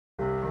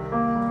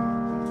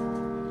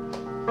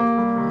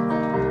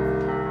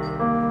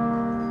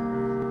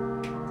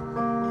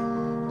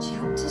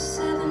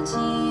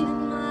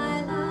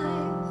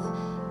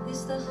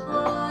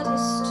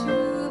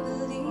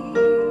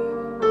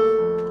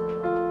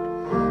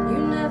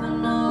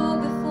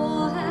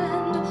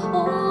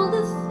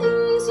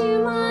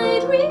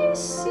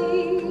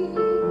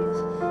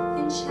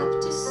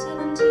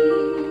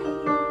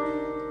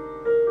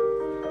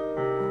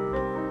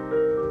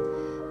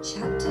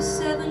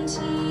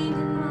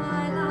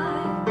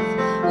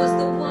was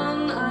the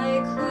one I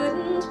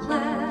couldn't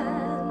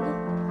plan.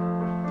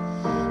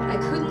 I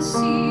couldn't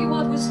see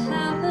what was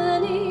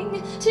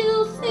happening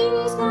till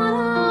things got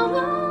out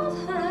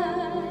of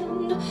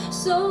hand.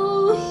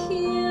 So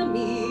hear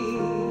me,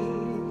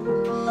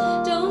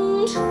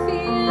 don't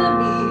fear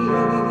me,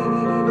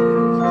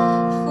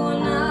 for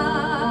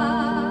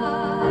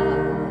now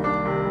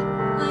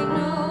I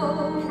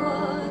know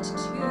what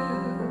to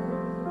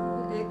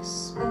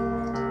expect.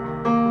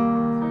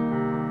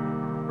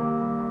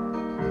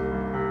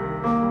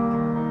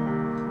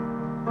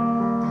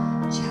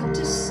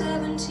 Chapter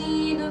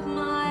 17 of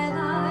my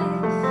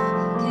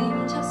life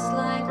came just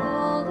like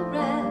all the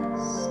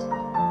rest,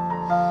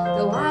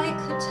 though I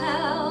could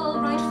tell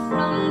right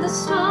from the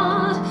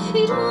start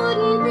it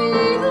wouldn't be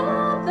the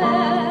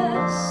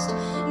best.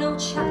 No,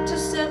 chapter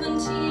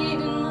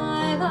 17 in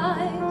my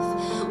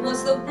life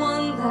was the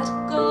one that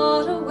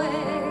got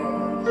away.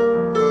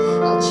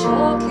 I'll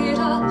chalk it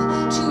up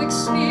to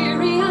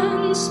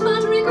experience,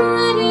 but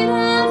regret it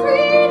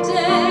every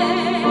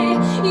day.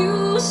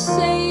 You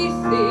say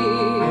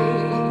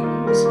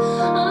things,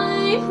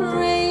 I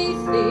pray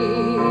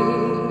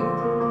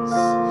things,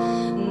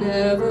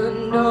 never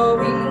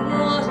knowing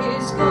what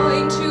is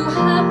going to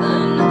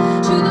happen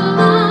to the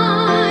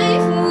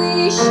life we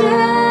shared.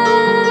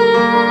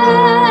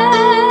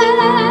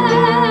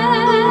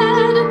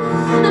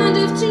 And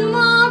if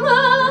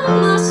tomorrow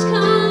must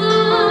come,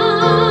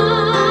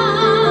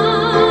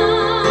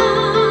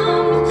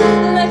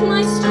 let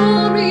my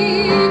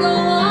story go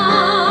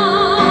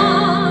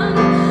on.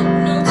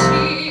 No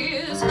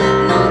tears,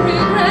 no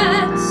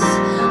regrets,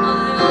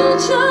 I'll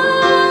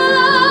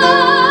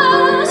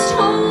just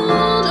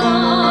hold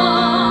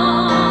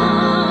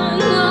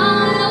on.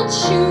 I'll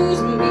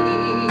choose me,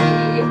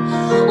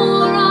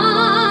 or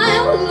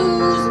I'll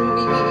lose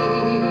me.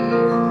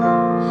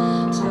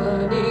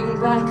 Turning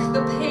back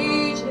the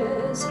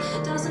pages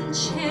doesn't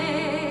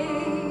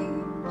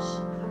change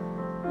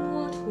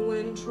what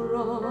went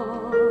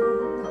wrong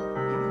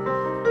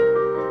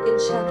in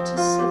chapter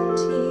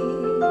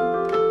 17.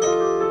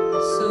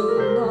 So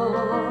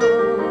long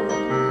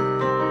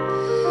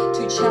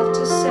to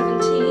chapter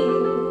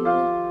 17.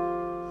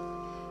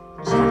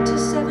 Chapter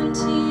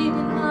 17 in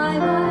my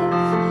life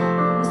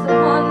was the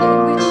one in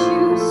which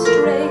you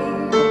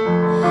strayed.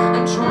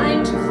 I'm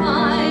trying to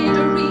find a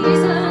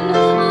reason I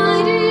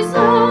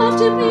deserve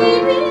to be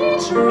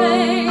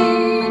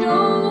betrayed.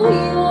 Oh,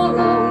 you're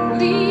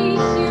only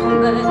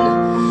human,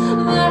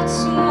 that's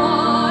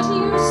what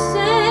you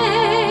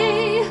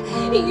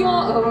say.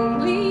 You're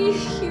only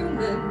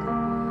human.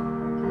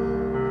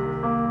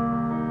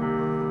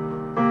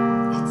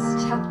 It's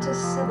chapter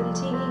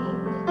 17,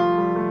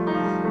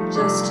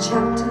 just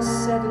chapter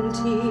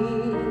 17.